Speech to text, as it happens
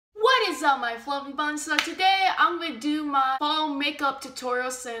is up, my fluffy buns? So today I'm gonna do my fall makeup tutorial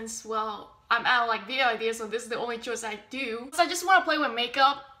since, well, I'm out of like video ideas, so this is the only choice I do. So I just want to play with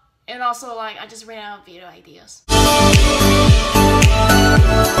makeup, and also like I just ran out of video ideas.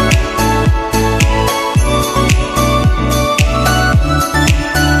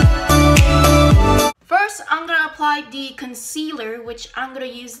 First, I'm gonna apply the concealer, which I'm gonna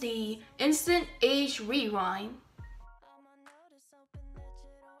use the Instant Age Rewind.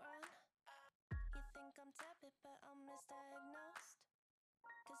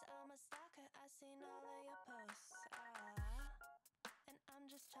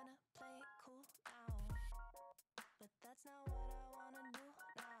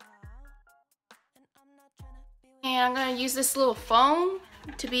 And I'm gonna use this little foam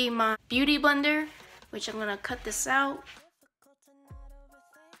to be my beauty blender, which I'm gonna cut this out.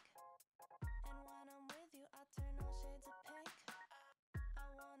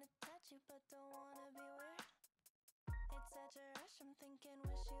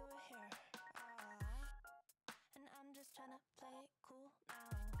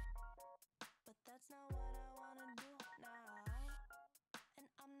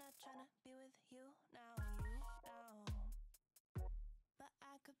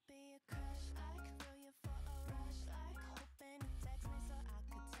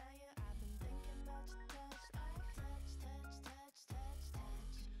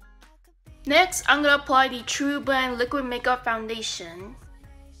 Next, I'm gonna apply the True Blend Liquid Makeup Foundation.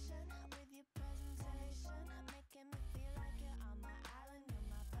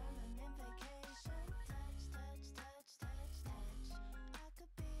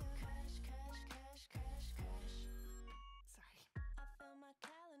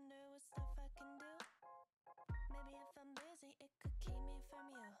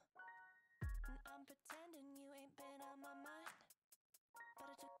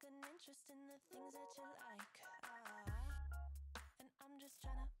 Interest in the things that you like, and I'm just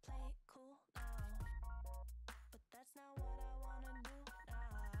trying to play it cool now, but that's not what I wanna do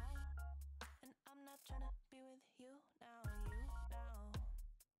now, and I'm not trying to be with you now,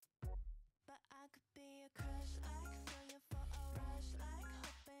 but I could be a crush, like feel you for a rush, like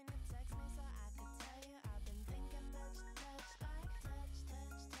hoping you text me so I could tell you I've been thinking about your touch, like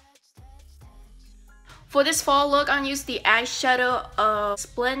touch. For this fall look, I'm gonna use the eyeshadow of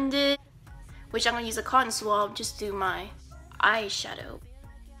Splendid, which I'm gonna use a cotton swab just to do my eyeshadow.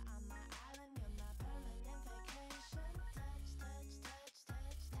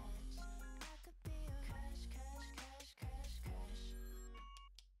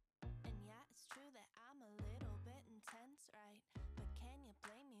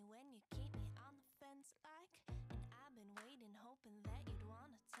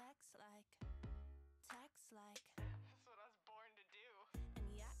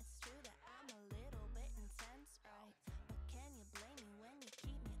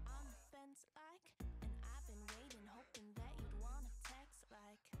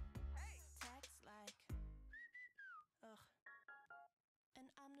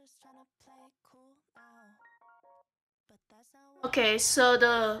 Okay, so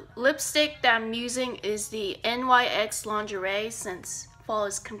the lipstick that I'm using is the NYX Lingerie since fall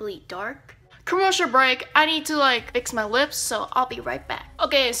is completely dark. Commercial break, I need to like fix my lips, so I'll be right back.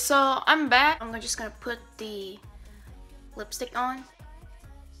 Okay, so I'm back. I'm just gonna put the lipstick on.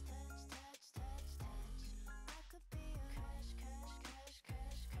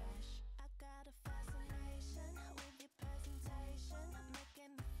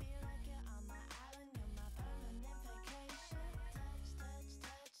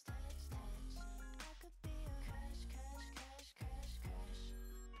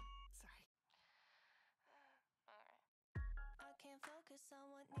 Focus on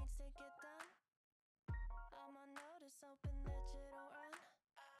what needs to get done. I'm on notice, hoping that you don't run.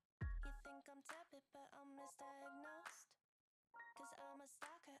 You think I'm tepid, but I'm misdiagnosed. Cause I'm a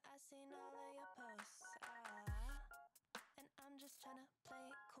stalker, I seen all of your posts. And I'm just trying to play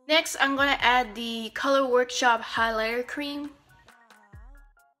it cool. Next, I'm gonna add the Color Workshop highlighter cream.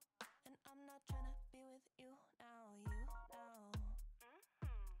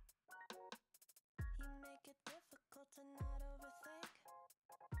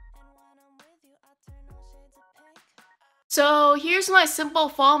 So here's my simple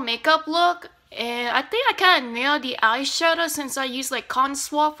fall makeup look, and I think I kind of nailed the eyeshadow since I used like cotton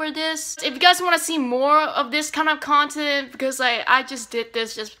swab for this. If you guys want to see more of this kind of content, because like I just did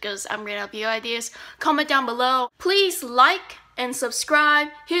this just because I'm running out of video ideas, comment down below. Please like and subscribe,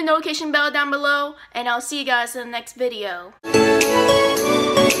 hit the notification bell down below, and I'll see you guys in the next video.